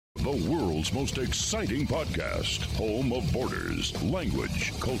The world's most exciting podcast, home of borders,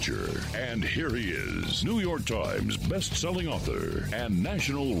 language, culture. And here he is, New York Times best-selling author and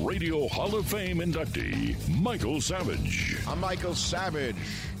National Radio Hall of Fame inductee, Michael Savage. I'm Michael Savage,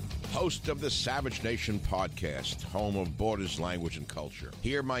 host of the Savage Nation podcast, home of borders, language, and culture.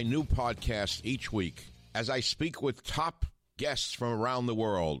 Hear my new podcast each week as I speak with top guests from around the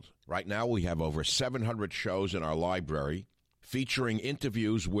world. Right now, we have over 700 shows in our library, featuring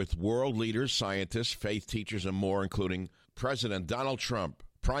interviews with world leaders, scientists, faith teachers, and more, including President Donald Trump,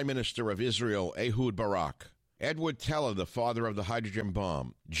 Prime Minister of Israel, Ehud Barak, Edward Teller, the father of the hydrogen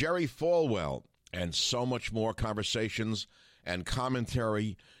bomb, Jerry Falwell, and so much more conversations and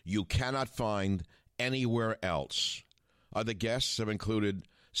commentary you cannot find anywhere else. Other guests have included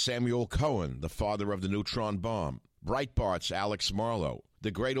Samuel Cohen, the father of the neutron bomb, Breitbart's Alex Marlow,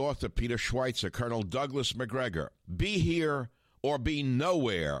 the great author Peter Schweitzer, Colonel Douglas McGregor. Be here or be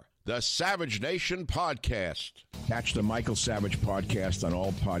nowhere. The Savage Nation Podcast. Catch the Michael Savage Podcast on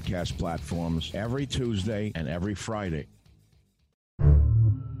all podcast platforms every Tuesday and every Friday.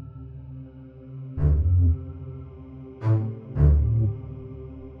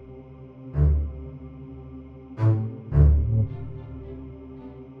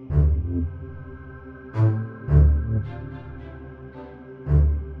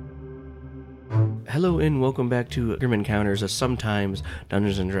 Hello and welcome back to Grim Encounters, a sometimes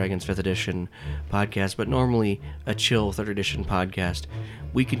Dungeons & Dragons 5th edition podcast, but normally a chill 3rd edition podcast.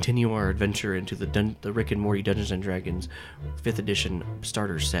 We continue our adventure into the Rick and Morty Dungeons & Dragons 5th edition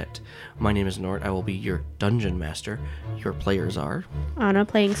starter set. My name is Nort. I will be your dungeon master. Your players are... Anna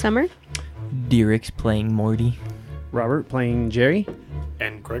playing Summer. Derek's playing Morty. Robert playing Jerry.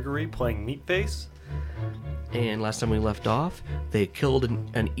 And Gregory playing Meatface. And last time we left off, they killed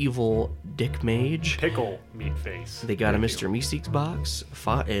an evil dick mage. Pickle Meatface. They got a Mr. Meeseeks box,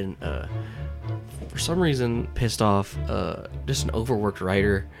 fought and for some reason pissed off just an overworked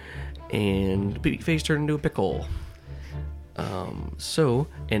writer, and Meatface turned into a pickle.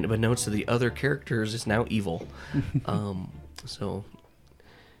 But notes to the other characters is now evil. So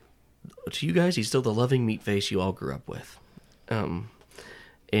to you guys, he's still the loving Meatface you all grew up with. And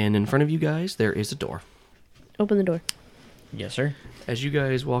in front of you guys, there is a door. Open the door. Yes, sir. As you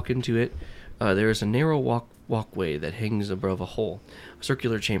guys walk into it, there is a narrow walkway that hangs above a hole, a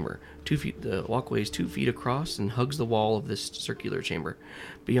circular chamber. 2 feet. The walkway is 2 feet across and hugs the wall of this circular chamber.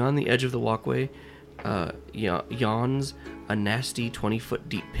 Beyond the edge of the walkway, yawns a nasty 20-foot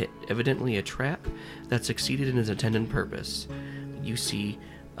deep pit, evidently a trap that succeeded in its intended purpose. You see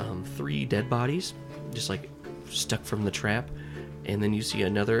 3 dead bodies, just like stuck from the trap, and then you see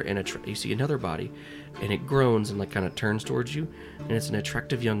another you see another body. And it groans and kind of turns towards you, and it's an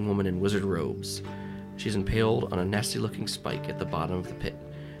attractive young woman in wizard robes. She's impaled on a nasty-looking spike at the bottom of the pit.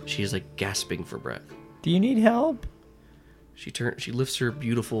 She is gasping for breath. Do you need help? She lifts her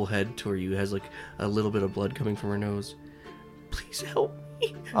beautiful head toward you, has a little bit of blood coming from her nose. Please help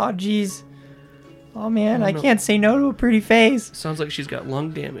me. Oh, jeez. Oh, man, I can't say no to a pretty face. Sounds like she's got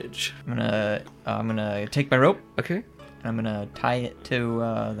lung damage. I'm gonna take my rope. Okay. I'm gonna tie it to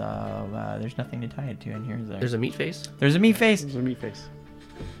there's nothing to tie it to in here, is there? There's a meat face. There's a meat face. There's a meat face.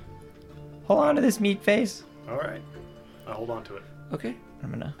 Hold on to this meat face. All right. I'll hold on to it. Okay.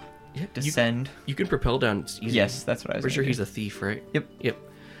 I'm gonna Yeah, descend. You can propel down easy. Yes, that's what I was Pretty sure gonna he's do. a thief, right? Yep.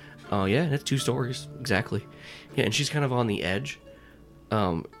 Oh, yeah, that's 2 stories. Exactly. Yeah, and she's kind of on the edge.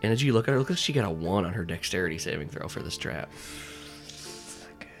 And as you look at her, look like she got a 1 on her dexterity saving throw for this trap.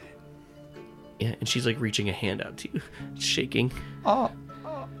 Yeah, and she's reaching a hand out to you, shaking. Oh.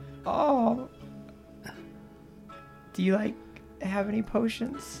 Do you have any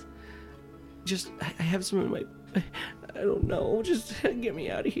potions? I have some in my. I don't know. Just get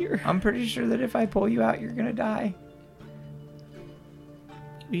me out of here. I'm pretty sure that if I pull you out, you're gonna die.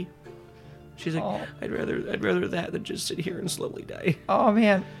 Maybe. She's like, Oh. I'd rather that than just sit here and slowly die. Oh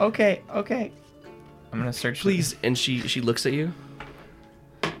man. Okay. I'm gonna search. Please. And she looks at you.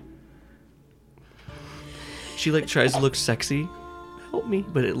 She tries to look sexy. Help me,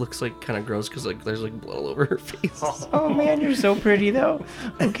 but it looks kind of gross because there's blood all over her face. Oh man, you're so pretty though.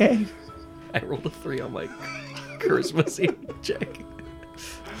 Okay. I rolled a 3 on my charisma saving check.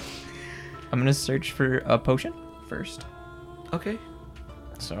 I'm gonna search for a potion first. Okay.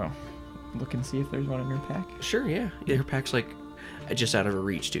 So, look and see if there's one in her pack. Sure. Yeah. Her pack's just out of her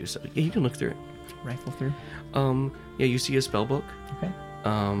reach too. So yeah, you can look through it. Rifle through. Yeah, you see a spell book. Okay.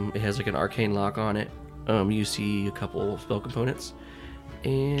 It has an arcane lock on it. You see a couple spell components,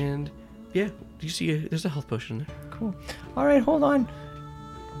 and yeah, you see there's a health potion there. Cool. All right, hold on.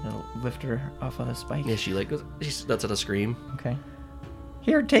 I'll lift her off of the spike. Yeah, she goes. She lets out a scream. Okay.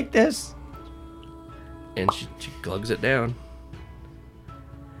 Here, take this. And she glugs it down.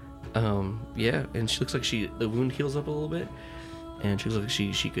 Yeah, and she looks like the wound heals up a little bit, and she looks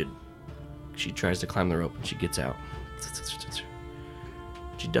like she tries to climb the rope and she gets out.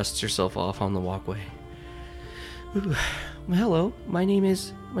 She dusts herself off on the walkway. Ooh. Hello, my name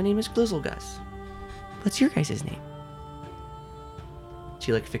is Glizzlegus. What's your guys' name?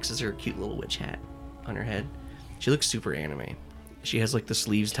 She like fixes her cute little witch hat on her head. She looks super anime. She has like the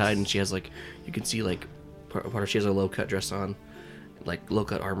sleeves tied, and she has like, you can see like she has a low cut dress on, like low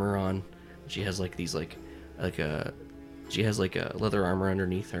cut armor on. She has like these she has like a leather armor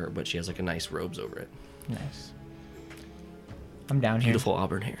underneath her, but she has like a nice robes over it. Nice. I'm down here. Beautiful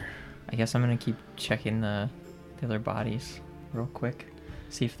auburn hair. I guess I'm gonna keep checking the other bodies real quick,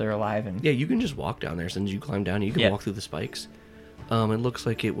 see if they're alive. And Yeah, you can just walk down there. As soon as you climb down, you can walk through the spikes. It looks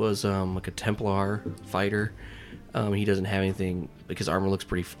like it was like a Templar fighter. He doesn't have anything, like his armor looks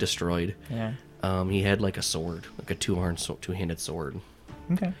pretty destroyed. Yeah. He had like a sword, like a two-handed sword.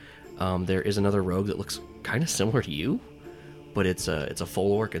 Okay. There is another rogue that looks kind of similar to you, but it's a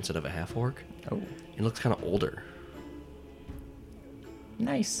full orc instead of a half orc. Oh. It looks kind of older.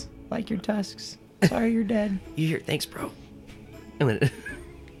 Nice. Like your tusks. Sorry you're dead. You hear? Thanks, bro. And then,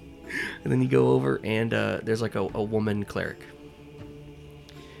 and then you go over, and there's like a woman cleric,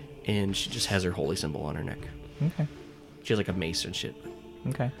 and she just has her holy symbol on her neck. Okay. She has like a mace and shit.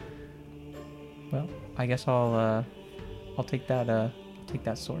 Okay. Well, I guess I'll take that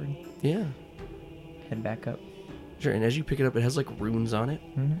sword. Yeah. Head back up. Sure. And as you pick it up, it has like runes on it,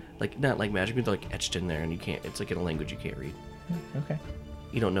 Mm-hmm. like not like magic, but they're like etched in there, and you can't. It's like in a language you can't read. Okay.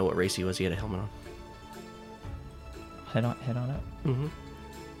 You don't know what race he was. He had a helmet on. Head on up. Mm-hmm.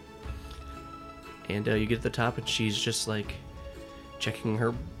 And you get to the top, and she's just like checking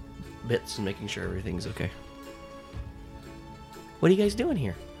her bits and making sure everything's okay. What are you guys doing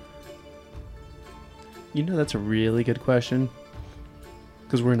here? You know, that's a really good question.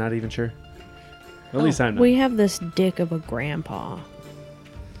 Because we're not even sure. At least I'm not. We have this dick of a grandpa.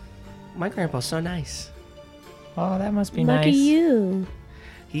 My grandpa's so nice. Oh, that must be Lucky nice. you.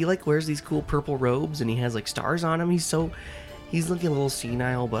 He like wears these cool purple robes, and he has like stars on him. He's looking a little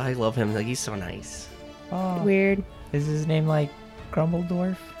senile, but I love him. Like, he's so nice. Oh, Weird. is his name like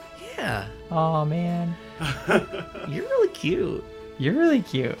Grumbledorf? Yeah. Oh man, You're really cute. you're really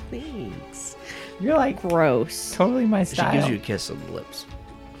cute. Thanks. You're like Gross. totally my She style. gives you a kiss on the lips.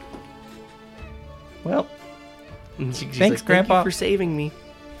 Well, And she's Thanks, like, Thank Grandpa." you for saving me.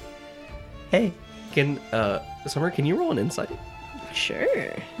 hey, Summer, can you roll an insight?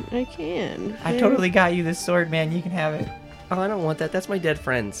 Sure, I can. I totally got you this sword, man. You can have it. Oh, I don't want that. That's my dead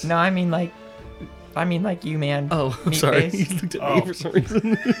friends. No, I mean like you, man. Oh, I'm Meat sorry. face. You looked at me for some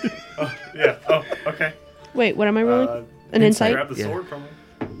reason. Oh, yeah. Oh, okay. Wait, what am I rolling? An insight. insight? Grab the Yeah. sword from me.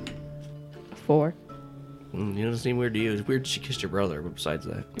 4. You know, it doesn't seem weird to you. It's weird she kissed your brother, but besides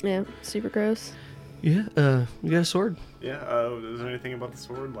that. Yeah, super gross. Yeah, you got a sword. Yeah. Is there anything about the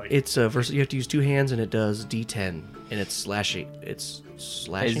sword? Like, It's you have to use 2 hands, and it does D10, and it's slashing. It's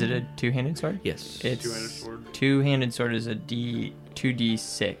slashing. Is it a two-handed sword? Yes. It's two-handed sword. Two-handed sword is a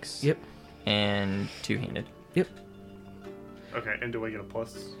 2d6. Yep. And two-handed. Yep. Okay. And do I get a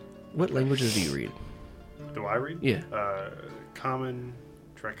plus? What languages do you read? Do I read? Yeah. Common,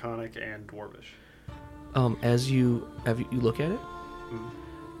 Draconic, and Dwarvish. As you look at it,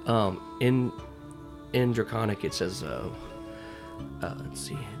 Mm. in Draconic it says let's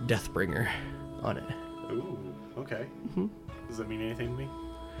see, Deathbringer on it. Ooh. Okay. Mhm. Does that mean anything to me?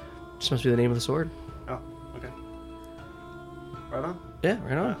 This must be the name of the sword. Oh. Okay. Right on. Yeah,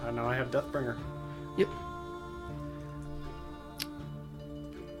 right on. And now I have Deathbringer. Yep.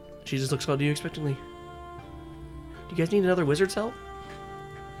 She just looks at you expectantly. Do you guys need another wizard's help?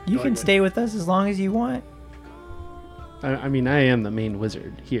 You Go can ahead. stay with us as long as you want. I mean, I am the main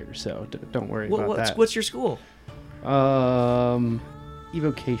wizard here, so don't worry about that. What's your school?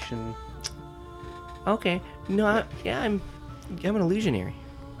 Evocation. Okay. No, I'm an illusionary.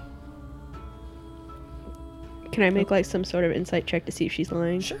 Can I make like some sort of insight check to see if she's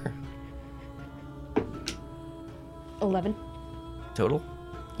lying? Sure. 11. Total?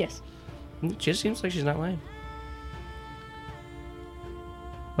 Yes. She just seems like she's not lying.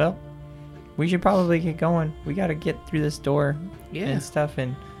 Well, we should probably get going. We gotta get through this door Yeah. and stuff,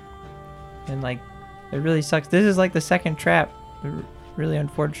 and like, it really sucks. This is like the second trap. Really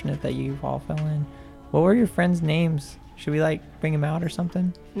unfortunate that you all fell in. What were your friends' names? Should we like bring them out or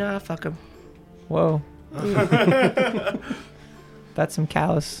something? Nah, fuck him. Whoa. That's some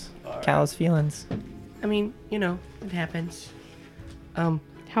callous feelings. I mean, you know, it happens.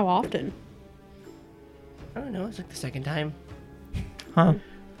 How often? I don't know. It's like the second time. Huh.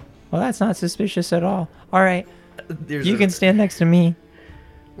 Well, that's not suspicious at all. All right. There's You can stand next to me.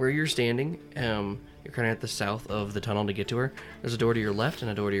 Where you're standing, you're kind of at the south of the tunnel to get to her. There's a door to your left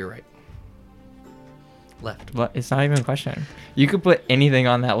and a door to your right. Left. But it's not even a question. You could put anything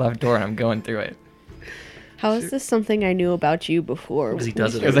on that left door and I'm going through it. How is this something I knew about you before? Because he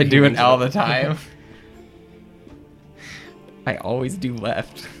does it. Because I do it all the time. I always do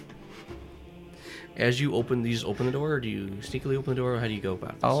left. As you open the door, or do you sneakily open the door, or how do you go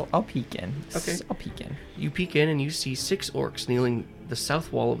about this? I'll peek in. Okay. I'll peek in. You peek in and you see 6 orcs kneeling the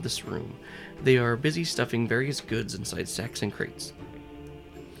south wall of this room. They are busy stuffing various goods inside sacks and crates.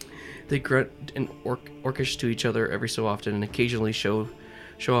 They grunt and orcish to each other every so often and occasionally show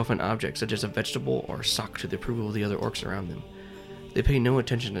off an object such as a vegetable or a sock to the approval of the other orcs around them. They pay no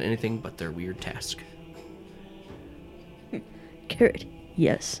attention to anything but their weird task. Carrot.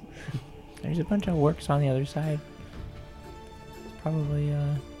 Yes. There's a bunch of orcs on the other side. It's probably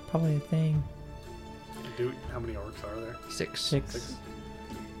a thing. Dude, how many orcs are there? 6. 6.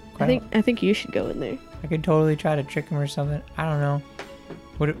 I think you should go in there. I could totally try to trick him or something. I don't know.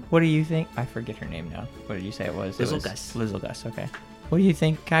 What do you think? I forget her name now. What did you say it was? Lizzlegus. Lizzlegus, okay. What do you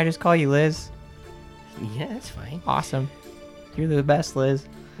think? Can I just call you Liz? Yeah, that's fine. Awesome. You're the best, Liz.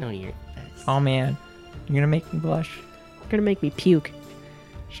 No, you're... Oh, man. You're gonna make me blush. You're gonna make me puke.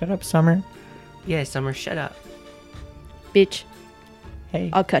 Shut up, Summer. Yeah, Summer, shut up. Bitch,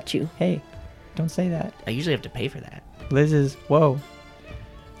 Hey. I'll cut you. Hey. Don't say that. I usually have to pay for that. Liz is... Whoa.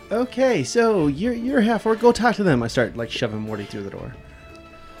 Okay, so you're half orc. Go talk to them. I start like shoving Morty through the door.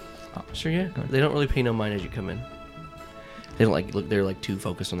 Sure, yeah. They don't really pay no mind as you come in. They don't like look. They're like too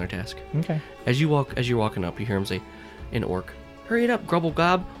focused on their task. Okay. As you're walking up, you hear them say, in orc, "Hurry it up, Grubble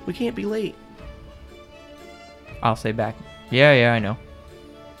Gob. We can't be late." I'll say back. Yeah, I know.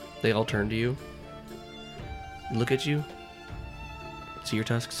 They all turn to you, look at you, see your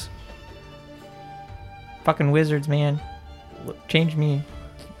tusks. Fucking wizards, man. Change me.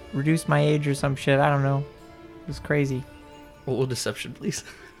 Reduce my age or some shit. I don't know. It's crazy. Roll a deception, please.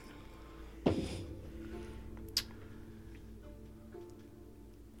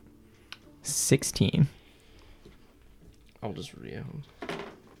 16. I'll just What's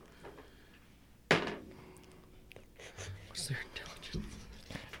their intelligence?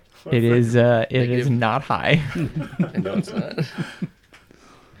 It is Negative. not high. I know it's not.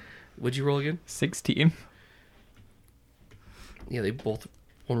 What'd you roll again? 16. Yeah, they both.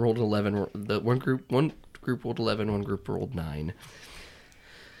 One rolled 11. The one group rolled 11. One group rolled 9.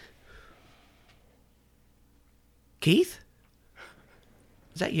 Keith?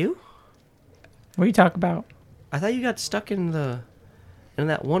 Is that you? What are you talking about? I thought you got stuck in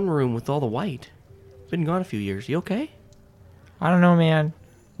that one room with all the white. Been gone a few years. You okay? I don't know, man.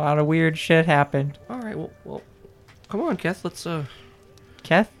 A lot of weird shit happened. All right. Well, come on, Keth. Let's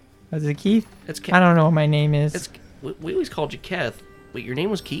Keth? Was it Keith? It's I don't know what my name is. we always called you Keth. Wait, your name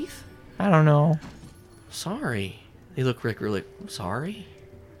was Keith? I don't know. Sorry. They look really sorry.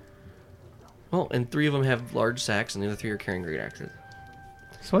 Well, and 3 of them have large sacks, and the other 3 are carrying great axes.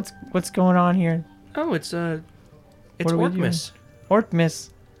 So what's going on here? Oh, it's What are we Orkmas. Orkmas.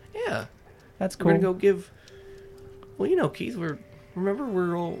 Yeah, That's cool. we're gonna go give. Well, you know, Keith, we're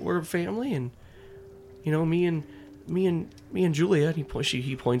a family, and you know, me and Julia. And he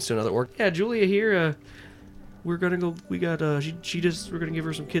points to another orc. Yeah, Julia here. We're gonna go. We got. We're gonna give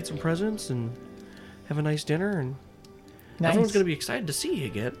her some kids some presents and have a nice dinner, and everyone's gonna be excited to see you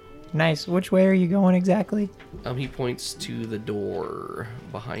again. Nice. Which way are you going exactly? He points to the door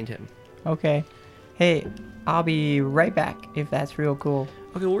behind him. Okay. Hey, I'll be right back if that's real cool.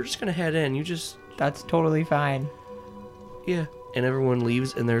 Okay, we're just gonna head in. You just. That's totally fine. Yeah. And everyone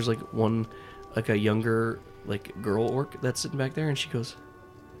leaves, and there's like a younger, girl orc that's sitting back there, and she goes,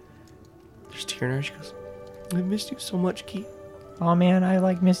 there's a tear in her, she goes, I missed you so much, Keith. Oh man, I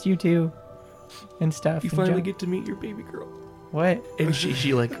missed you too. And stuff. You and finally junk. get to meet your baby girl. What? And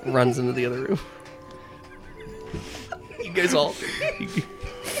she runs into the other room. You guys all...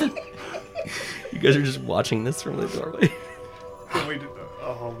 You guys are just watching this from the doorway.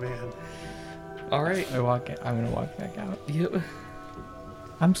 Oh man. All right. I'm gonna walk back out. Yep.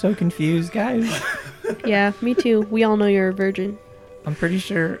 I'm so confused, guys. Yeah, me too. We all know you're a virgin. I'm pretty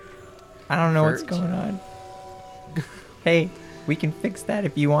sure. I don't know what's Birds. going on. Hey, we can fix that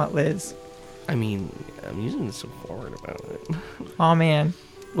if you want, Liz. I mean, I'm using this so forward about it. Oh man,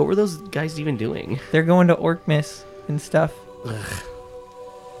 What were those guys even doing? they're going to Orkmas and stuff. Ugh.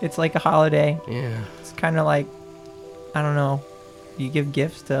 It's like a holiday. Yeah. It's kind of like, I don't know. You give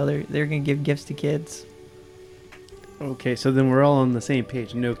gifts to they're gonna give gifts to kids. Okay, so then we're all on the same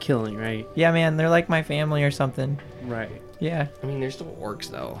page. No killing, right? Yeah, man, they're like my family or something. Right. Yeah. I mean, they're still orcs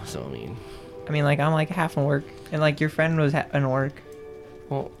though, so I mean, like I'm like half an orc, and like your friend was an orc.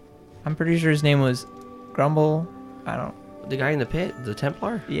 well, I'm pretty sure his name was Grumble. I don't. the guy in the pit, the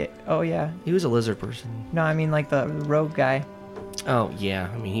Templar, Yeah. Oh yeah. he was a lizard person. No, I mean like the rogue guy. Oh yeah,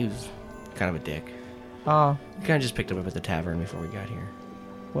 I mean he was kind of a dick. Oh. We kind of just picked him up at the tavern before we got here.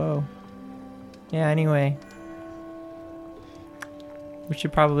 Whoa. Yeah. Anyway. We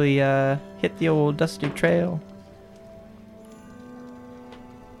should probably hit the old dusty trail.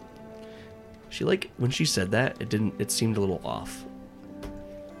 She when she said that, it seemed a little off.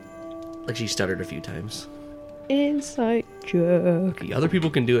 Like she stuttered a few times. Inside joke. Okay, other people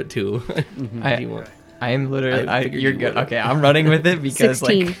can do it too. If you want. I am literally. I figured You're you good. would. Okay, I'm running with it because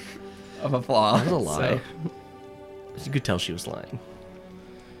 16. like of a flaw. That was a lie. So- You could tell she was lying.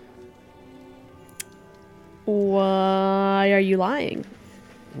 Why are you lying?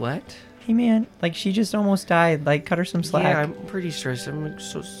 What? Hey man, like she just almost died. Like cut her some slack. Yeah, I'm pretty stressed. I'm like,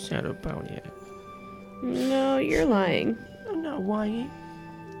 so sad about it. No, you're lying. I'm not lying.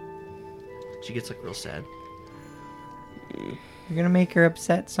 She gets like real sad. You're gonna make her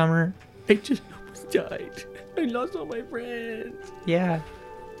upset, Summer. I just almost died. I lost all my friends. Yeah,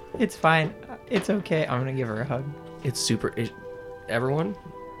 it's fine. It's okay. I'm gonna give her a hug. It's super. Everyone,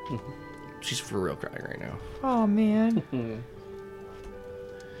 she's for real crying right now. Oh man.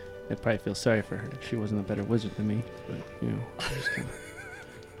 I'd probably feel sorry for her if she wasn't a better wizard than me. But, you know, I just kinda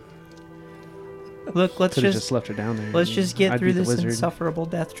Look, let's could have just just left her down there. let's just get I'd through be the this wizard. insufferable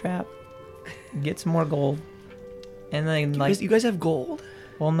death trap. Get some more gold, and then like, You guys have gold?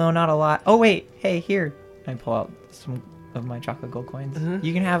 well, no, not a lot. Oh wait, hey, here. I pull out some of my chocolate gold coins. Mhm.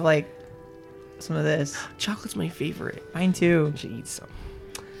 You can have like some of this. Chocolate's my favorite. Mine too. I should eat some.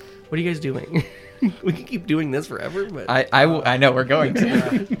 What are you guys doing? We can keep doing this forever, but I know we're going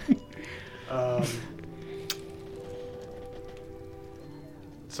to.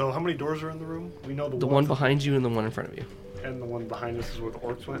 So how many doors are in the room? We know the one behind you and the one in front of you. and the one behind us is where the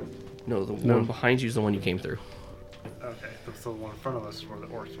orcs went. No, the No. one behind you is the one you came through. Okay, so the one in front of us is where the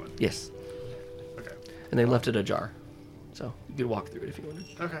orcs went. Yes, Okay. and they left it ajar, so you could walk through it if you wanted.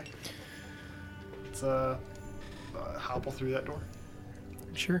 Okay. Let's hobble through that door.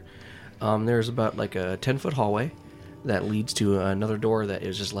 Sure. There's about like a 10-foot hallway that leads to another door that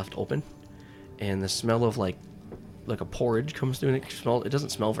is just left open, and the smell of like a porridge comes through, and it doesn't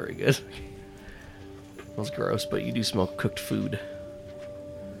smell very good. It smells gross, but you do smell cooked food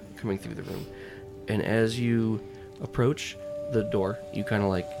coming through the room. And as you approach the door, you kind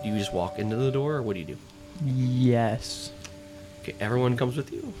of do you just walk into the door, or what do you do? Yes. Okay, everyone comes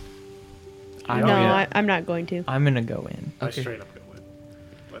with you. I'm, no, gonna, I'm not going to. I'm gonna go in. I Okay. straight up go in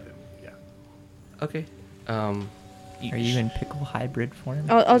with him. Yeah. Okay. Are you in pickle hybrid form?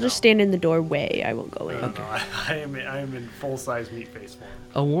 I'll just stand in the doorway. I won't go in. No, I am in full size meat face form.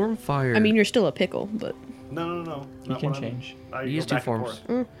 A warm fire. I mean, you're still a pickle, but No. You can change. I You use go two back and forms.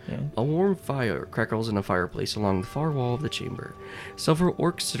 forth. Yeah. A warm fire crackles in a fireplace along the far wall of the chamber. Several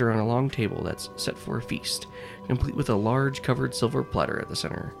orcs sit around a long table that's set for a feast, complete with a large covered silver platter at the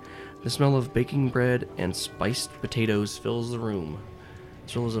center. The smell of baking bread and spiced potatoes fills the room,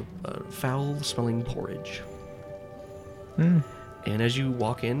 as well as a foul-smelling porridge. Mm. And as you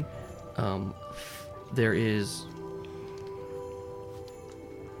walk in,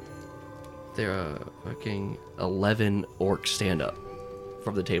 there are fucking 11 orcs stand up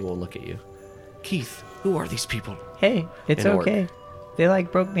from the table and look at you. Keith, who are these people? Hey, it's An orc. okay. They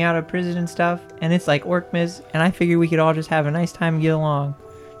like broke me out of prison and stuff, and it's like Orkmas, and I figured we could all just have a nice time and get along.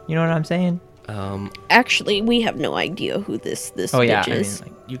 You know what I'm saying? actually, we have no idea who this Oh yeah, bitch I mean, is.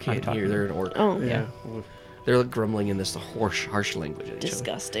 like, You can't talking hear. They're an orc. Oh, yeah, They're like grumbling in this harsh language at each other.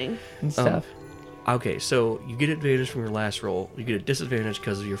 disgusting. and stuff. Okay, so you get advantage from your last roll. You get a disadvantage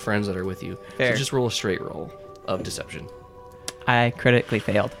because of your friends that are with you. Fair. So just roll a straight roll of deception. I critically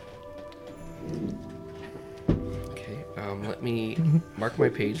failed. Okay, let me mark my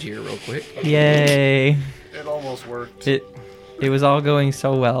page here real quick. Yay! It almost worked. It was all going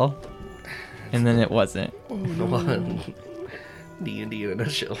so well, and then it wasn't. D&D in a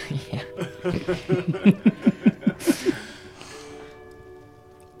nutshell.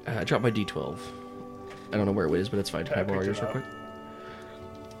 I dropped my D12. I don't know where it is, but it's fine. Can I borrow yours real quick?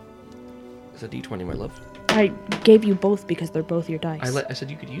 It's a D20, my love. I gave you both because they're both your dice. I said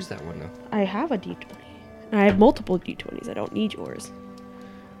you could use that one though. I have a d20. I have multiple d20s. I don't need yours.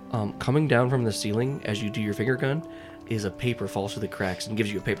 Coming down from the ceiling as you do your finger gun is a paper falls through the cracks and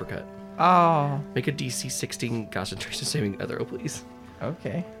gives you a paper cut. Oh, Make a DC 16 concentration saving throw, please.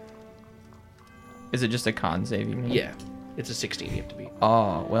 okay. Is it just a con save? You mean? Yeah, it's a 16 you have to beat.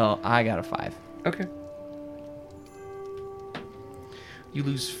 Oh well, I got a 5. Okay. You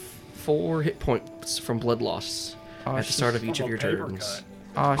lose 4 hit points from blood loss Oh, at the start of From each of a your paper turns.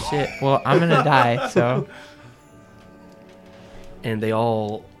 cut. Oh shit. Well, I'm gonna die. So And they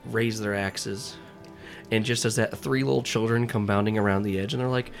all raise their axes. And just as that, 3 little children come bounding around the edge, and they're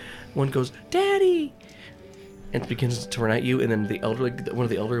like, one goes, "Daddy!" and begins to run at you, and then one of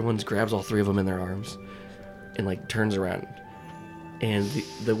the elderly ones grabs all 3 of them in their arms, and like turns around. And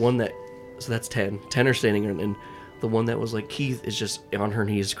the one that, so that's 10. 10 are standing, and the one that was like Keith is just on her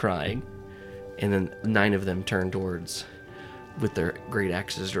knees crying. And then 9 of them turn towards with their great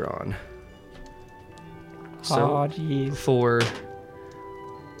axes drawn. So oh jeez. for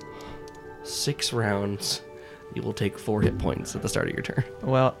 6 rounds, you will take 4 hit points at the start of your turn.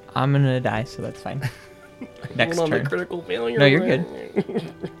 Well, I'm gonna die, so that's fine. Next Hold on, turn. the critical failure. No, you're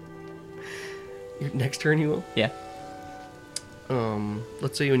good. Your next turn, you will. Yeah.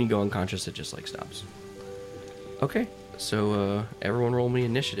 Let's say when you go unconscious, it just like stops. Okay, so everyone roll me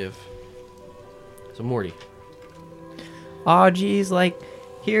initiative. So Morty. Oh jeez, like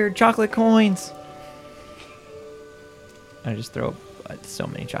here, chocolate coins. I just throw so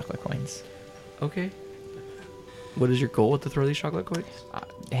many chocolate coins. Okay. What is your goal with to throw these chocolate coins?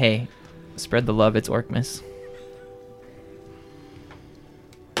 Hey, spread the love. It's Orkmas.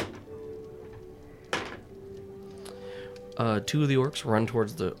 Two of the orcs run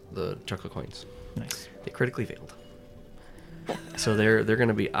towards the chocolate coins. Nice. They critically failed. So they're going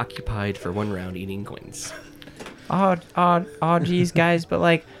to be occupied for 1 round eating coins. Oh, geez, guys, but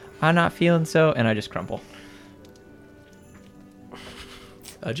like, I'm not feeling so, and I just crumple.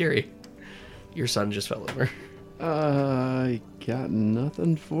 Jerry, your son just fell over. I got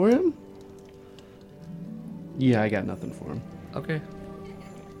nothing for him. Yeah, I got nothing for him. Okay.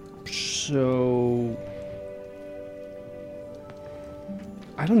 So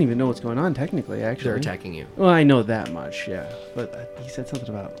I don't even know what's going on technically. Actually, They're attacking you. Well, I know that much, yeah. But he said something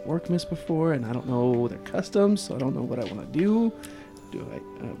about Orkmas before, and I don't know their customs, so I don't know what I want to do. Do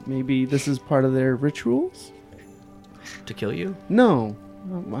I? Maybe this is part of their rituals? To kill you? No,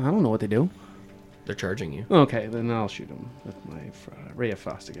 I don't know what they do. They're charging you. Okay, then I'll shoot them with my Ray of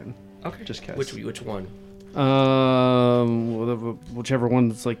Frost again. Okay. Just 'cause. Which one? Whichever one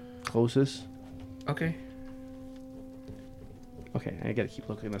that's like closest. Okay. Okay, I gotta keep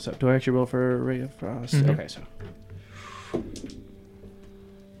looking this up. Do I actually roll for Ray of Frost? Mhm. Okay, so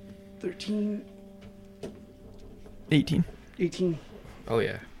 13, 18. 18. Oh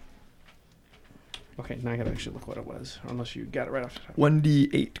yeah. Okay, now I gotta actually look what it was, unless you got it right off the top.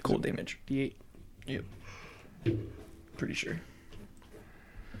 1d8 cold damage. D8. Yep. Pretty sure.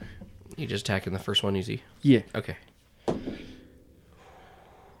 You just attacking the first one easy. Yeah, Okay.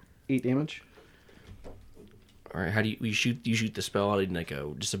 8 damage. All right. How do you shoot? You shoot the spell out and like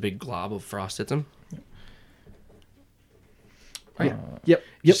just a big glob of frost hits him. Right. Yep.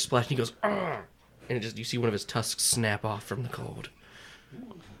 Just splash. And he goes, "Argh!" And you see one of his tusks snap off from the cold.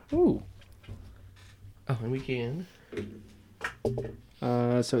 Ooh. Oh, and we can.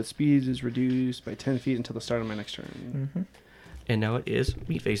 So its speed is reduced by 10 feet until the start of my next turn. Mm-hmm. And now it is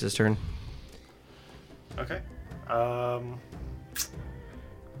Meatface's turn. Okay.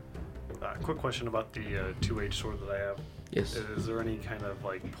 Quick question about the 2H sword that I have. Yes. Is there any kind of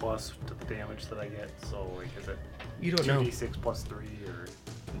like plus to the damage that I get? So like, is it You don't know. 2d6 plus 3 or?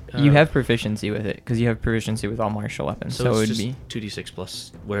 You have proficiency with it, because you have proficiency with all martial weapons. So, it's it would just be 2d6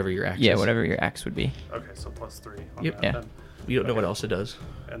 plus whatever your axe yeah, is. whatever your axe would be. Okay, so plus 3. On Yep. that Yeah. Then. You don't know what Okay. else it does.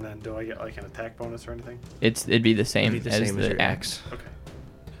 And then do I get like an attack bonus or anything? It'd be the same, It'd be the as same the as your axe. Okay.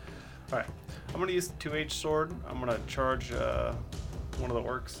 All right. I'm gonna use the 2H sword. I'm gonna charge one of the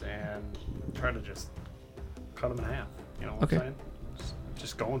orcs and try to just cut him in half. You know what Okay. I'm saying?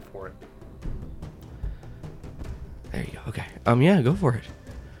 Just going for it. There you go. Okay. Yeah, go for it.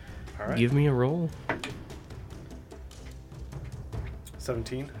 All right. Give me a roll.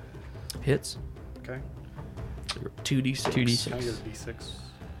 17. Hits. Okay. 2d6. 2d6. Can I get a d6?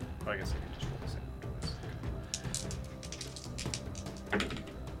 Oh, I guess I can just roll the same.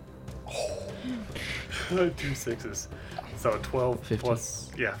 2 6s. So 12 15.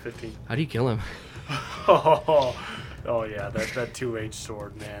 plus, yeah, 15. How do you kill him? Oh yeah, that 2H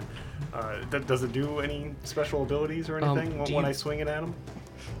sword, man. Does it do any special abilities or anything do when you- I swing it at him?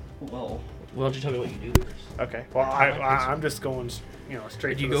 Well, why don't you tell me what you do first? Okay. Well, I'm just going,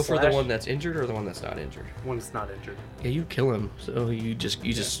 straight. Do you for the go for the slash one that's injured or the one that's not injured? when it's not injured? Yeah, you kill him. So you just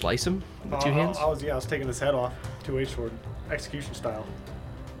slice him with 2 hands. I was taking his head off, 2H sword, execution style.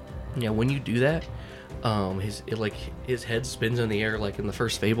 Yeah, when you do that, his head spins in the air like in the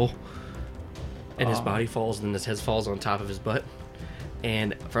first Fable, and his body falls, and then his head falls on top of his butt,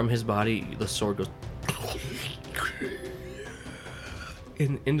 and from his body the sword goes,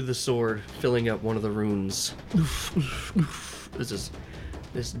 into the sword, filling up one of the runes.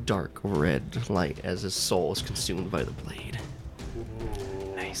 This dark red light as his soul is consumed by the blade.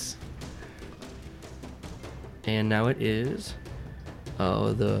 Nice. And now it is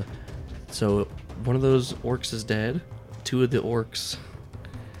so one of those orcs is dead. Two of the orcs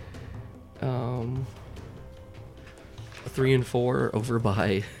 3 and 4 are over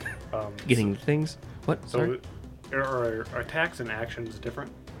by getting things. What? So Sorry? are attacks and actions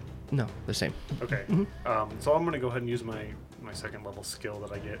different? No, the same. Okay. So I'm gonna go ahead and use my second level skill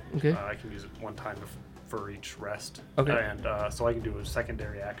that I get. Okay. I can use it one time for each rest. Okay. And so I can do a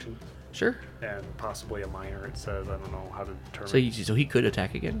secondary action Sure. and possibly a minor. It says I don't know how to determine. So he could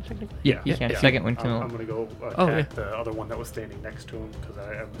attack again, technically. yeah. You can't second one kill. I'm gonna go attack Oh, yeah. the other one that was standing next to him because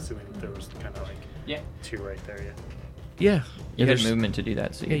I'm assuming that there was kind of like Yeah. 2 right there. Yeah. Yeah. You had there's- movement to do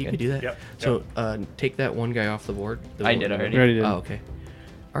that, so Yeah, you could do that. Yep, So take that one guy off the board. The I one- did already. You already did. Oh, okay.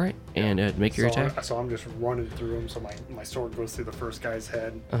 All right, and make your attack. So I'm just running through him. So my sword goes through the first guy's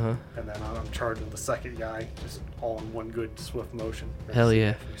head, Uh-huh. and then I'm charging the second guy, just all in one good swift motion. Hell See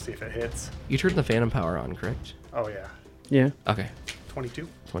yeah. see if it hits. You turned the phantom power on, correct? Oh yeah, Yeah. Okay. 22.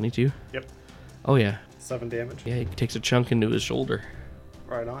 22. Yep, Oh yeah. 7 damage. Yeah, he takes a chunk into his shoulder,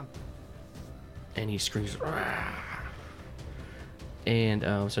 Right on. and he screams. "Rah!" And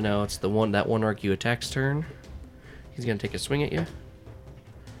so now it's that one arc you attack's turn. He's gonna take a swing at you.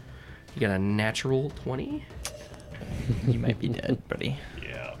 You got a natural 20. You might be dead, buddy.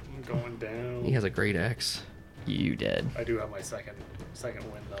 Yeah, I'm going down. He has a great axe. You dead. I do have my second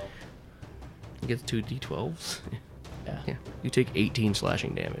win though. He gets 2 d12s. Yeah. Yeah. You take 18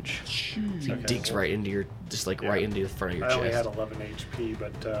 slashing damage. He Okay, digs well- right into your, just like Yeah. right into the front of your I only had chest. 11 HP,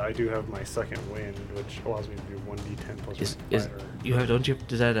 but I do have my second wind, which allows me to do 1d10 plus Is 1 fighter. you have? Don't you?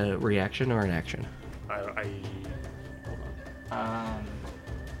 Is that a reaction or an action? Hold on.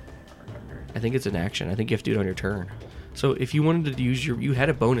 I think it's an action. I think you have to do it on your turn. So if you wanted to use you had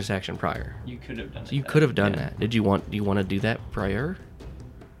a bonus action prior. You could have done So you could have done that. Do you want to do that prior?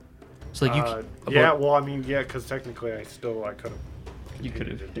 So like Yeah, well, I mean, yeah, because technically I could have. You could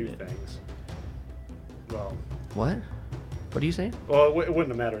have to do hit it. things. Well, What? What are you saying? well, it wouldn't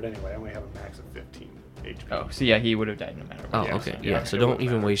have mattered anyway. I only have a max of 15 HP. Oh, so yeah, he would have died no matter what. Oh, Yeah, okay. so- Yeah. yeah, So it don't wouldn't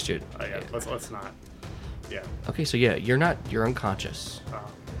even matter. waste it. Yeah, let's not. Yeah. Okay. So yeah, you're unconscious. Um,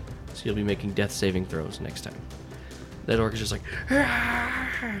 So you'll be making death saving throws next time. That orc is just like.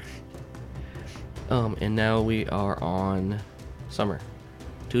 And now we are on Summer.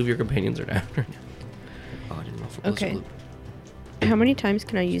 2 of your companions are down right now. Oh, I didn't know for Blizzard Okay. Loop. How many times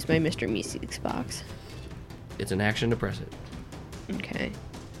can I use my Mr. Meeseeks box? It's an action to press it. Okay.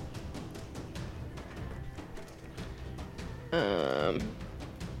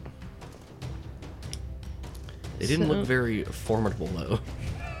 They didn't So- look very formidable though.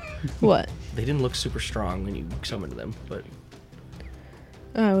 What? They didn't look super strong when you summoned them, but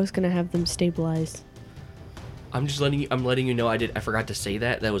Oh, I was gonna have them stabilized. I'm letting you know I forgot to say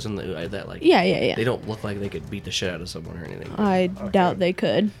that. That was in the that like Yeah. They don't look like they could beat the shit out of someone or anything. I doubt they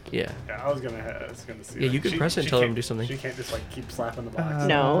could. Yeah. yeah, I was gonna see. Yeah, that. you could press it and she tell them can't- to do something. She can't just like keep slapping the box.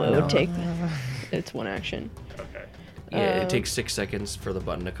 No, it no. would take. It's one action. Okay. Yeah, it takes 6 seconds for the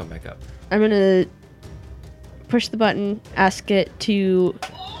button to come back up. I'm gonna push the button, ask it to.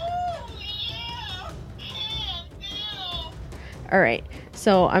 Alright,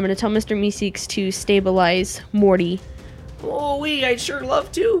 so I'm gonna tell Mr. Meeseeks to stabilize Morty, Oh, I'd sure love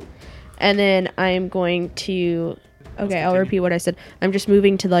to. and then I'm going to. Okay, I'll repeat what I said. I'm just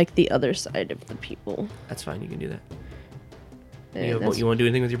moving to like the other side of the people. That's fine. You can do that. And You want to do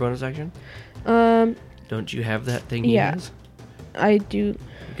anything with your bonus action? Don't you have that thing? he Yeah. has? I do.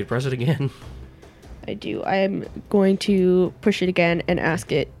 You could press it again. I do. I'm going to push it again and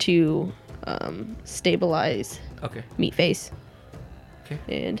ask it to stabilize Okay. Meatface. Okay.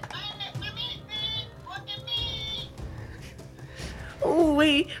 And Oh,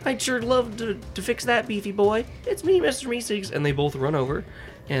 I'd sure love to fix that, beefy boy. It's me, Mr. Meeseeks. And they both run over,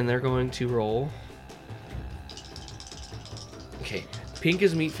 and they're going to roll. Okay. Pink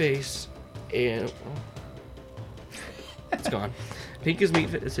is Meatface, and... it's gone. Pink is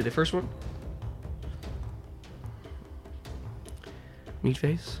Meatface. Let's see, the first one.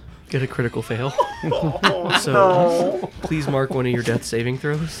 Meatface. Get a critical fail. So, please mark one of your death saving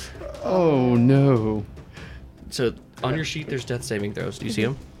throws. Oh no. So, on your sheet, there's death saving throws. Do you see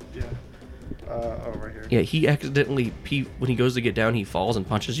them? Yeah. Oh, right here. Yeah, he accidentally, when he goes to get down, he falls and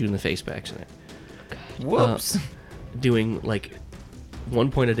punches you in the face by accident. Whoops. Doing, like,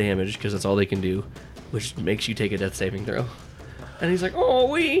 1 point of damage, because that's all they can do, which makes you take a death saving throw. And he's like,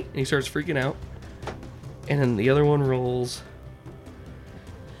 oh, and he starts freaking out. And then the other one rolls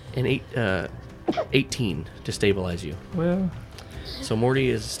an 18 to stabilize you. Well, So Morty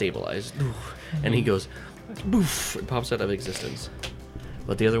is stabilized, and he goes, boof, it pops out of existence.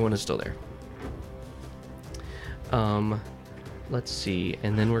 But the other one is still there. Let's see,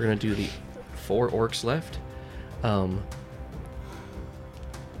 and then we're gonna do the 4 orcs left.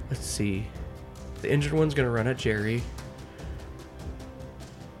 Let's see. The injured one's gonna run at Jerry.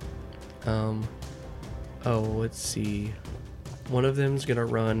 Let's see. One of them's gonna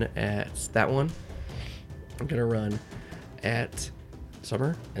run at that one. I'm gonna run at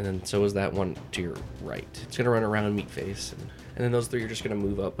Summer, and then so is that one to your right. It's gonna run around Meatface, and then those 3 are just gonna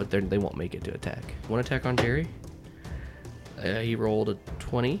move up, but they won't make it to attack. One attack on Jerry. He rolled a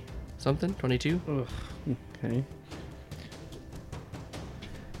 20 something, 22. Ugh. Okay.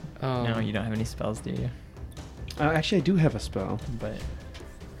 no, you don't have any spells, do you? Actually, I do have a spell. But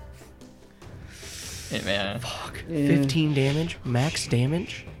man, Fuck. Yeah. 15 damage, max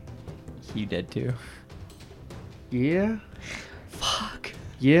damage. you dead too. Yeah. Fuck.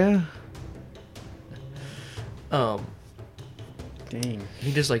 Yeah. Um, Dang.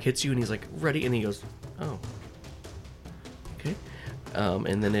 he just like hits you, and he's like ready, and he goes, oh. Okay.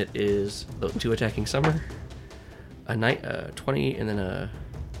 And then it is the 2 attacking Summer, a 20, and then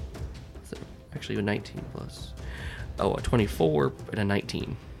actually a 19 plus. Oh, a 24 and a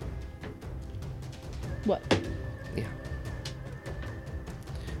 19. What? Yeah.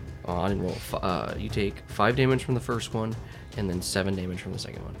 Oh, I didn't roll. You take 5 damage from the first one, and then 7 damage from the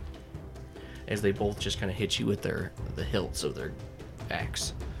second one, as they both just kind of hit you with the hilts of their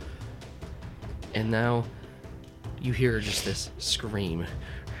axe. And now you hear just this scream,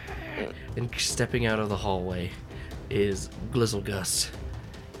 and stepping out of the hallway is Glizzlegus,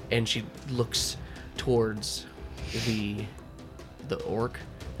 and she looks towards the orc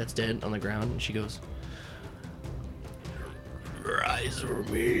that's dead on the ground, and she goes, "Rise for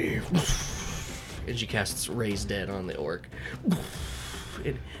me," and she casts Raise Dead on the orc.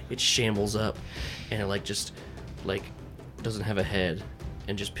 It shambles up, and it just doesn't have a head,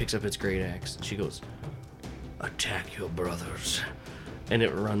 and just picks up its great axe. She goes, "Attack your brothers," and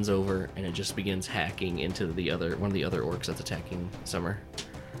it runs over, and it just begins hacking into one of the other orcs that's attacking Summer.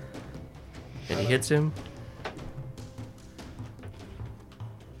 And he hits him,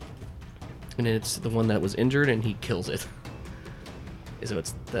 and it's the one that was injured, and he kills it. So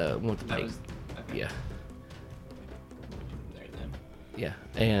it's the one with the pike. Yeah. Yeah,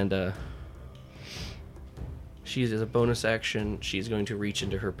 and she's, as a bonus action, she's going to reach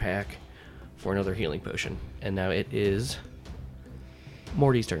into her pack for another healing potion. And now it is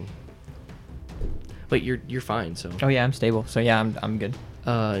Morty's turn. Wait, you're fine, so. Oh yeah, I'm stable. So yeah, I'm good.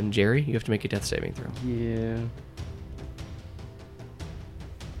 And Jerry, you have to make a death saving throw. Yeah.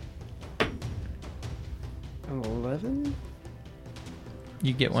 An 11?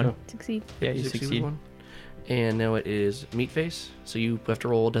 You get one. Succeed. Yeah, you Succeed with succeed. one. And now it is Meatface, so you have to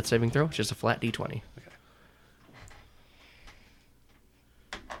roll a death saving throw. It's just a flat d20.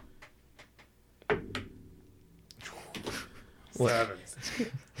 What? 7.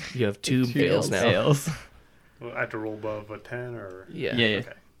 You have 2 fails now. Fails. Well, I have to roll above a 10, or Yeah. Yeah.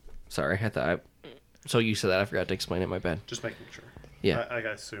 Okay, Sorry, I thought so you said that, I forgot to explain it, my bad. just making sure. Yeah. I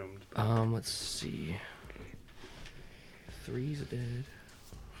assumed. Let's see. 3's dead.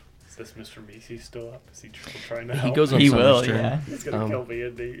 Is this Mr. Macy still up? Is he still trying to He help? goes on He Summer's will. turn. Yeah. He's gonna kill me,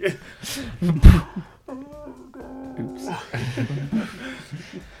 isn't he?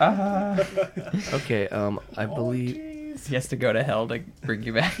 Okay, I believe Jeez. He has to go to hell to bring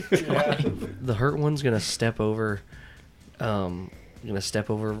you back. Yeah. the hurt one's gonna step over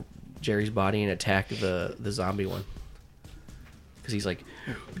Jerry's body and attack the zombie one. Because he's like,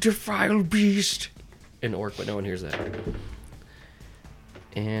 "Defiled beast!" An orc, but no one hears that.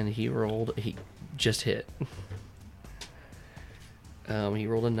 And he just hit. He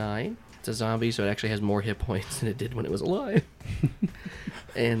rolled a 9. It's a zombie, so it actually has more hit points than it did when it was alive.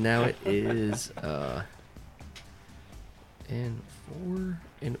 And now it is and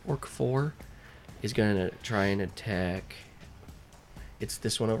orc 4 is gonna try and attack. It's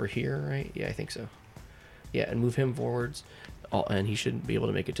this one over here, right? Yeah, I think so. Yeah, and move him forwards, and he shouldn't be able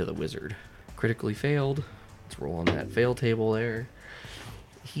to make it to the wizard. Critically failed. Let's roll on that fail table there.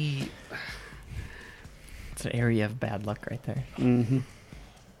 It's an area of bad luck right there. Mm-hmm.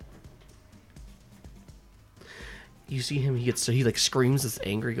 You see him, he screams this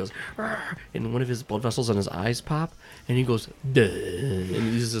anger, he goes, "Arr!" And one of his blood vessels on his eyes pop, and he goes, "Duh," and he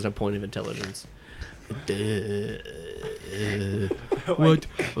uses a point of intelligence. Duh. What?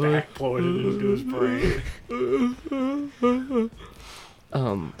 Backploded into his brain.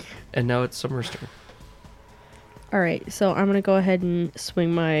 And now it's Summer's turn. All right, so I'm gonna go ahead and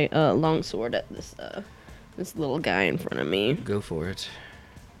swing my long sword at this little guy in front of me. Go for it.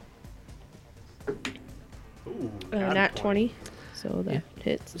 Ooh, Nat 20, so that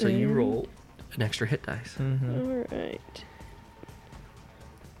hits. So you and- roll an extra hit dice. Mm-hmm. All right.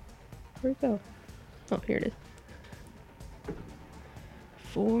 Where'd it go? Oh, here it is.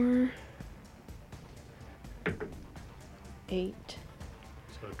 4, 8,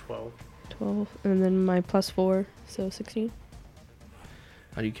 So 12. 12, and then my +4, so 16.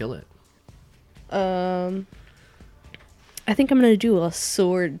 How do you kill it? I think I'm gonna do a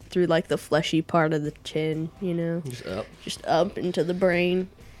sword through like the fleshy part of the chin, you know, Just up. just up into the brain.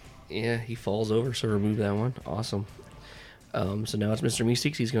 Yeah, he falls over, so remove that one. Awesome. So now it's Mr.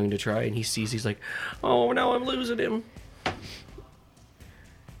 Meeseeks. He's going to try, and he's like, oh, now I'm losing him.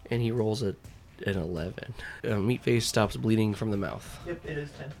 And he rolls an 11. Meatface stops bleeding from the mouth. Yep, it is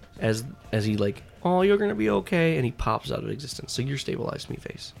 10. As he like, oh, you're gonna be okay, and he pops out of existence. So you're stabilized,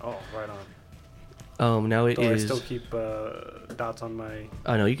 Meatface. Oh, right on. Now it Do is. I still keep dots on my...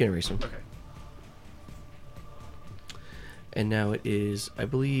 Oh no, you can erase them. Okay. And now it is, I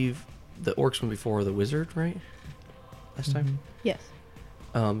believe, the orcs went before the wizard, right? Last time. Yes.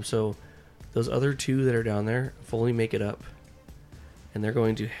 So those other two that are down there fully make it up, and they're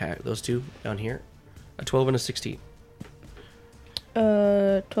going to hack those two down here. A 12 and a 16.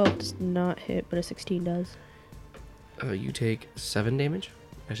 12 does not hit, but a 16 does. You take 7 damage.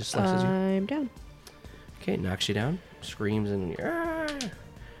 That just slices you. I'm down. Okay, knocks you down, screams, and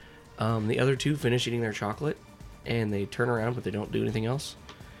the other two finish eating their chocolate, and they turn around, but they don't do anything else.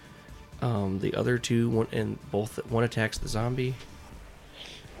 The other two, one attacks the zombie,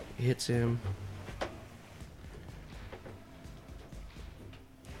 hits him.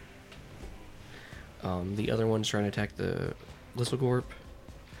 The other one's trying to attack the Glisselgorp,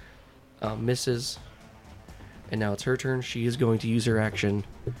 misses, and now it's her turn. She is going to use her action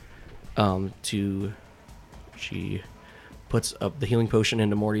She puts up the healing potion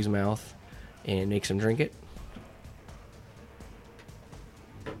into Morty's mouth and makes him drink it.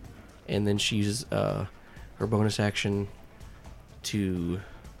 And then she uses her bonus action to...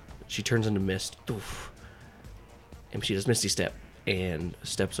 She turns into mist. Oof. And she does Misty Step and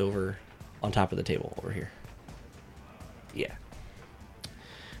steps over on top of the table over here. Yeah.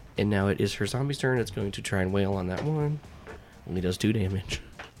 And now it is her zombie's turn. It's going to try and wail on that one. Only does 2 damage.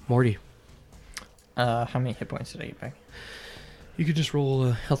 Morty. How many hit points did I get back? You could just roll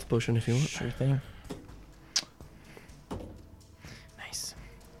a health potion if you want. Sure thing. Nice.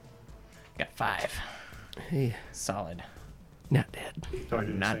 Got 5. Hey, Solid. not dead. So I do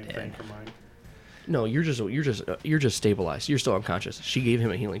the Not same thing dead. for mine. No, you're just stabilized. You're still unconscious. She gave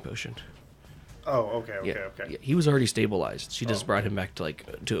him a healing potion. Oh, okay, okay, Yeah, okay. yeah, he was already stabilized. She just Oh. brought him back to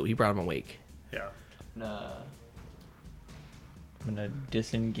he brought him awake. Yeah. I'm gonna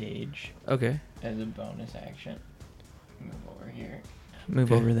disengage Okay. as a bonus action. Move over here.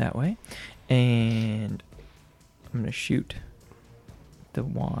 Move Okay. over that way. And I'm gonna shoot the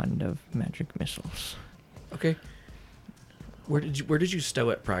wand of magic missiles. Okay. Where did you stow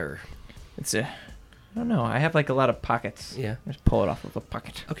it prior? It's I don't know. I have like a lot of pockets. Yeah. Just pull it off of a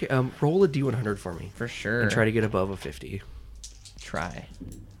pocket. Okay. Roll a D100 for me For sure. and try to get above a 50. Try.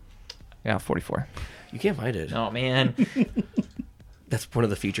 Yeah, 44. You can't find it. Oh man. That's one of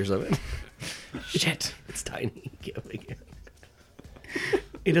the features of it. Shit. It's tiny. You can't make it.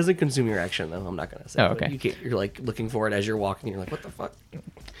 It doesn't consume your action though. I'm not gonna say. Oh, but okay. You're like looking for it as you're walking. You're like, what the fuck?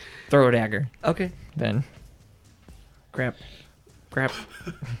 Throw a dagger. Okay. Then. Grab.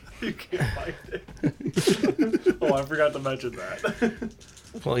 You can't find it. Oh, I forgot to mention that.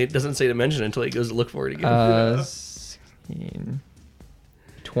 Well, it doesn't say to mention it until he goes to look for it again. 16,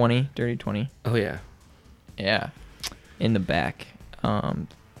 20, dirty 20. Oh yeah. Yeah. In the back.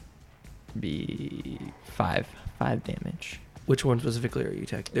 Be 5 damage. Which one specifically are you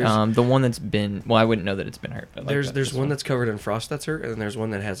attacking? There's The one that's been, well, I wouldn't know that it's been hurt. But like there's this one that's covered in frost that's hurt, and then there's one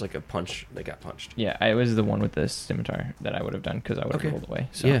that has like a punch that got punched. Yeah, it was the one with the scimitar that I would have done because I would have Okay. rolled away.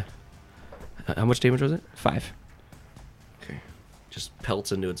 So Yeah. How much damage was it? 5. Okay. Just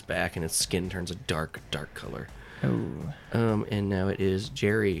pelts into its back, and its skin turns a dark color. Oh. And now it is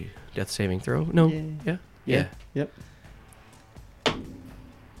Jerry. Death saving throw? No. Yeah. Yeah. Yep.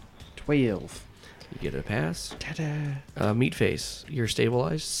 12. You get a pass. Ta-da. Meat face. You're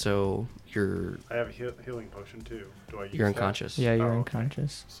stabilized, so you're I have a healing potion too. Do I use you're that? unconscious. Yeah, you're Oh, okay.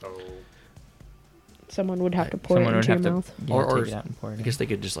 unconscious. So Someone would have to pour Someone it would into have your to mouth. yeah, Or take it out and pour it I in. guess they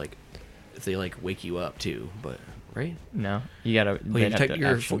could just like if they like wake you up too, but right? No, you gotta. Well, they'd have to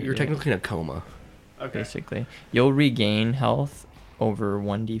you're actually you're do it, technically in a coma. okay. basically. You'll regain health over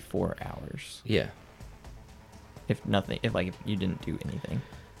 1d4 hours. Yeah. If you didn't do anything.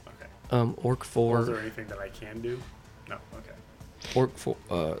 Okay. Orc Is 4. there anything that I can do? No. Okay. Orc 4.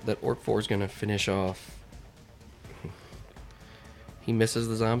 That Orc 4 is gonna finish off. He misses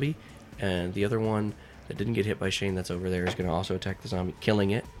the zombie, and the other one that didn't get hit by Shane that's over there is gonna also attack the zombie,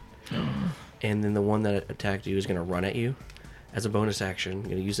 killing it. And then the one that attacked you is gonna run at you as a bonus action.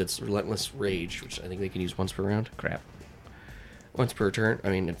 Gonna use its relentless rage, which I think they can use once per round. Crap. Once per turn. I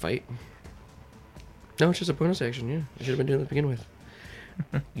mean, in fight. No, it's just a bonus action. Yeah, I should have been doing that to begin with.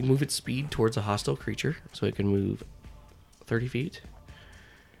 You move its speed towards a hostile creature, so it can move 30 feet.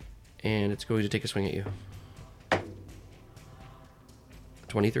 And it's going to take a swing at you.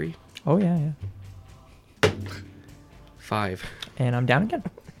 23. Oh, yeah. 5. And I'm down again.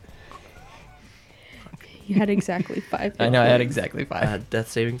 You had exactly 5. I know, I had exactly 5. Death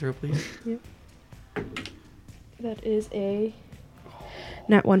saving throw, please. Yep. That is a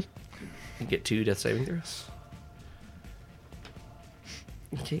nat 1. You get 2 death saving throws.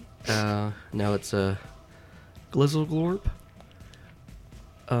 Okay. Now it's a Glizzleglorp.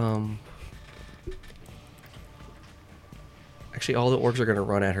 Actually, all the orcs are gonna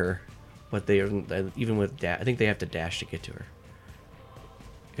run at her, but they are even with I think they have to dash to get to her.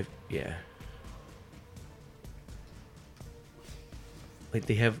 Like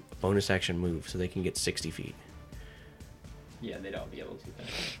they have bonus action move, so they can get 60 feet. Yeah, they don't be able to.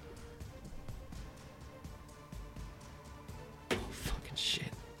 Oh, fucking shit.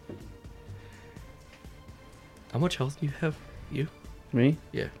 How much health do you have? You? Me?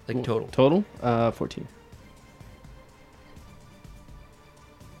 Yeah, like total. Total? 14.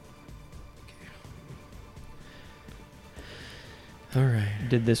 All right.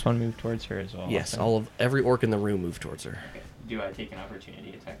 Did this one move towards her as well? Yes, also? every orc in the room moved towards her. Okay. Do I take an opportunity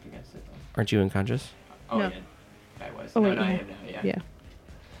attack against it? Aren't you unconscious? Oh, No. yeah. I was. Oh, no, wait, no, I no. am now, yeah. Yeah.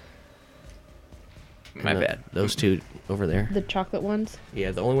 My And bad. Those two over there. The chocolate ones.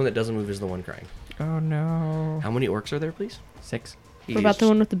 Yeah, the only one that doesn't move is the one crying. Oh, no. How many orcs are there, please? 6. What about the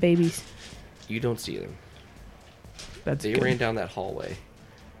one with the babies? You don't see them. That's They good. ran down that hallway,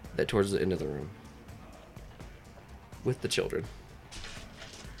 that towards the end of the room, with the children.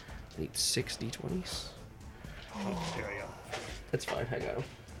 I need 6 d20s. Oh, here we go. That's fine. I got them.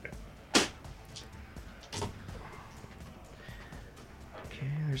 Okay,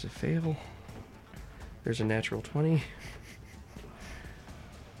 there's a fail. There's a natural 20.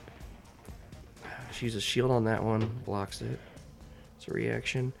 She uses shield on that one, blocks it. It's a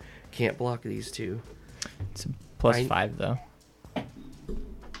reaction. Can't block these two. It's a plus I- 5, though.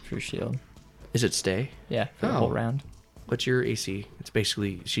 For shield. Is it stay? Yeah, for the whole Oh. round. What's your AC? It's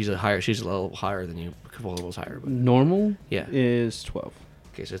basically she's a level higher than you, a couple levels higher. But Normal Yeah. is 12.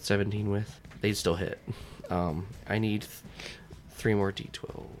 okay, so it's 17 with. They'd still hit. I need 3 more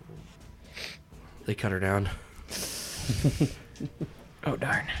d12. They cut her down. Oh,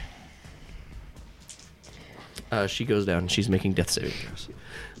 darn. She goes down. She's making death saving throws.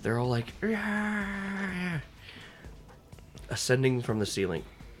 They're all like ascending from the ceiling.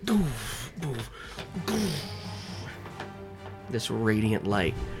 This radiant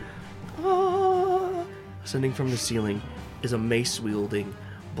light ascending from the ceiling is a mace-wielding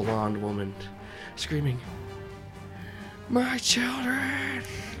blonde woman screaming, "My children!"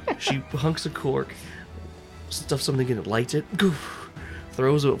 She hunks a cork, stuffs something in it, lights it,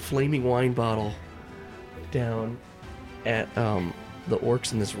 throws a flaming wine bottle down at the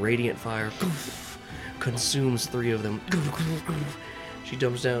orcs in this radiant fire, consumes 3 of them. She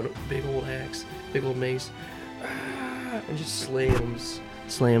dumps down a big old axe, big old mace, and just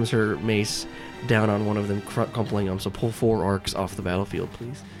slams her mace down on one of them, crumpling them. So pull 4 orcs off the battlefield,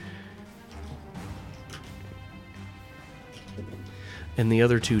 please. And the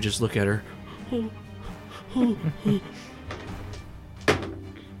other 2 just look at her.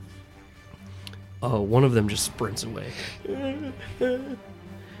 One of them just sprints away.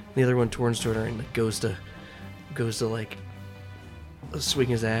 The other one turns toward her and goes to like swing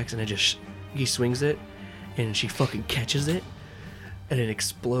his axe, and he swings it, and she fucking catches it, and it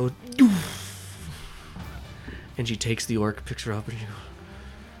explodes. And she takes the orc, picks her up, and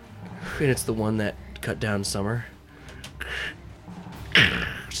it's the one that cut down Summer.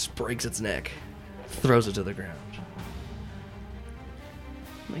 Just breaks its neck, throws it to the ground.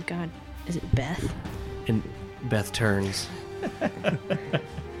 Oh my god. Is it Beth? And Beth turns.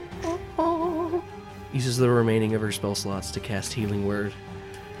 Uses the remaining of her spell slots to cast Healing Word.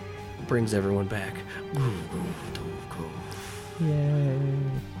 Brings everyone back. Yay.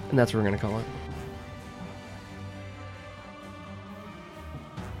 And that's what we're going to call it.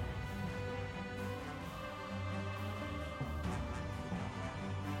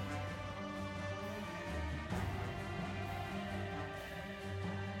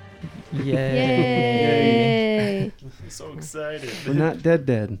 Yay! I'm so excited. We're not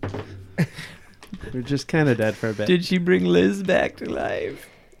dead. We're just kind of dead for a bit. Did she bring Liz back to life?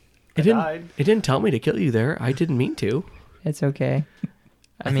 It died. didn't tell me to kill you there. I didn't mean to. It's okay.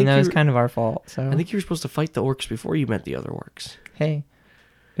 I think mean, that was you were- kind of our fault. So I think you were supposed to fight the orcs before you met the other orcs. hey,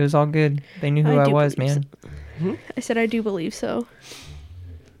 it was all good. They knew who I do was, believe man. I said I do believe so.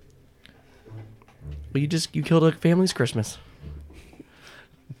 Well, you killed a family's Christmas.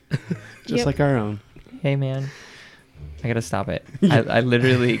 Just Yep. like our own. Hey, man. I gotta stop it. I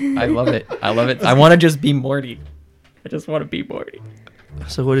literally, I love it. I love it. I want to just be Morty. I just want to be Morty.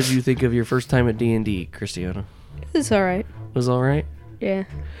 So, what did you think of your first time at D&D, Christiana? It's all right. Was it all right? Yeah.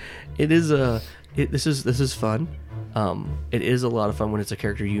 It is this is fun. It is a lot of fun when it's a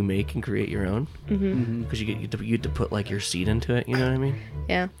character you make and create your own, because you get to put like your seed into it. You know what I mean?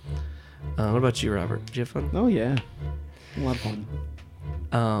 Yeah. What about you, Robert? Did you have fun? Oh yeah, a lot of fun.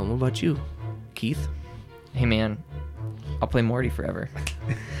 What about you, Keith? Hey, man. I'll play Morty forever.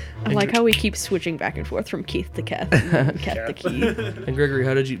 I like how we keep switching back and forth from Keith to Kath and Kath to Keith. And Gregory,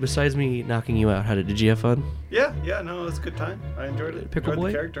 how did you? Besides me knocking you out, did you have fun? Yeah, no, it was a good time. I enjoyed it. Pickle enjoyed boy?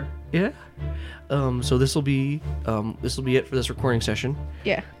 the character. Yeah. So this will be it for this recording session.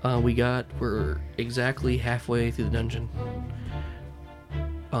 Yeah. We're exactly halfway through the dungeon.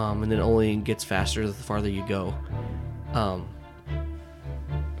 And then it only gets faster the farther you go.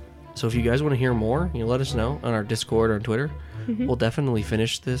 So if you guys want to hear more, let us know on our Discord or on Twitter. We'll definitely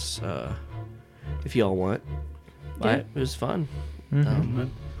finish this if y'all want. Yeah. It was fun.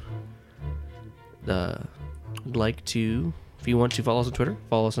 I'd like to, if you want to follow us on Twitter,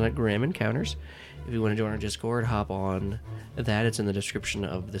 follow us on at Graham Encounters. If you want to join our Discord, hop on that. It's in the description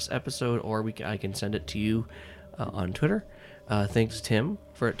of this episode, or I can send it to you on Twitter. Thanks, Tim,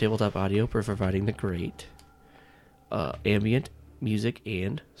 for Tabletop Audio for providing the great ambient music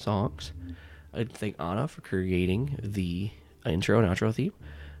and songs. I'd like to thank Anna for creating the intro and outro theme.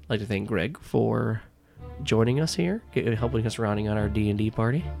 I'd like to thank Greg for joining us here, helping us rounding out our D&D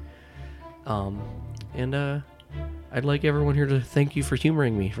party. And I'd like everyone here to thank you for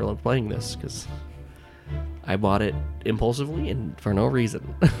humoring me for playing this, because I bought it impulsively and for no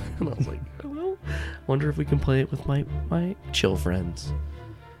reason. And I was like, well, wonder if we can play it with my chill friends.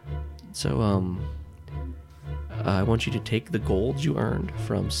 So, I want you to take the gold you earned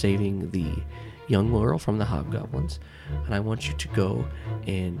from saving the young Laurel from the hobgoblins, and I want you to go,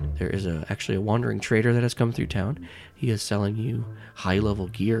 and there is actually a wandering trader that has come through town. He is selling you high-level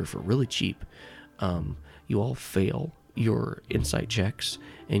gear for really cheap. You all fail your insight checks,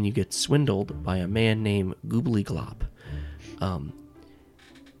 and you get swindled by a man named Goobly Glop.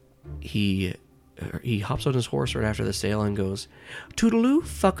 He hops on his horse right after the sale and goes, "Toodaloo,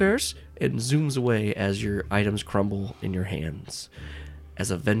 fuckers!" and zooms away as your items crumble in your hands. As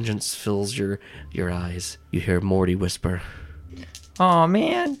a vengeance fills your eyes, you hear Morty whisper, Aw,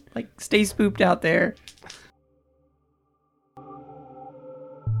 man. Stay spooked out there.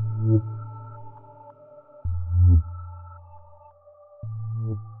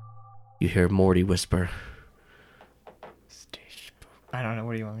 You hear Morty whisper. Stay spooked. I don't know.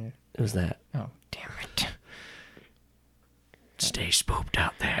 What do you want me to... It was that. Oh, damn it. Stay spooked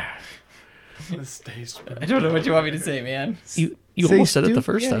out there. Stay I don't know what you want me to say, man. You Say almost said it the spook-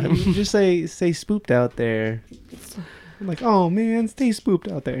 first yeah, time. You just say spooped out there. I'm like, oh man, stay spooped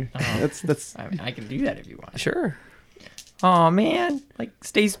out there. That's I mean, I can do that if you want. Sure. Aw, man.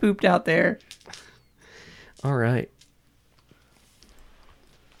 Stay spooked out there. All right.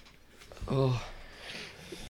 Oh.